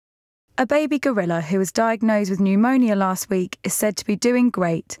A baby gorilla who was diagnosed with pneumonia last week is said to be doing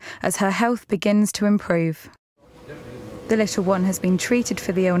great as her health begins to improve. The little one has been treated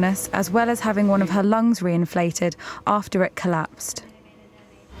for the illness, as well as having one of her lungs reinflated after it collapsed.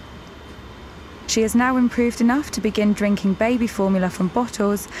 She has now improved enough to begin drinking baby formula from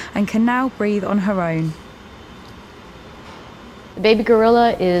bottles and can now breathe on her own. The baby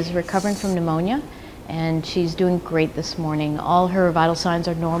gorilla is recovering from pneumonia, and she's doing great this morning. All her vital signs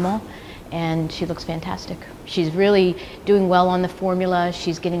are normal, and she looks fantastic. She's really doing well on the formula.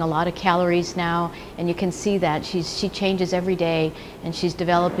 She's getting a lot of calories now, and you can see that she changes every day, and she's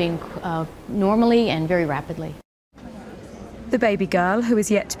developing normally and very rapidly. The baby girl, who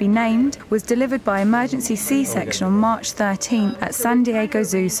is yet to be named, was delivered by emergency C-section on March 13th at San Diego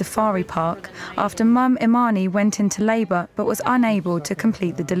Zoo Safari Park after mum Imani went into labour but was unable to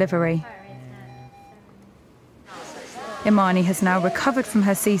complete the delivery. Imani has now recovered from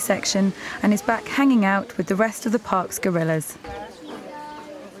her C-section and is back hanging out with the rest of the park's gorillas.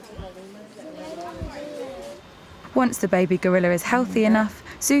 Once the baby gorilla is healthy enough,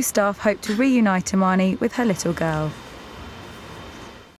 zoo staff hope to reunite Imani with her little girl.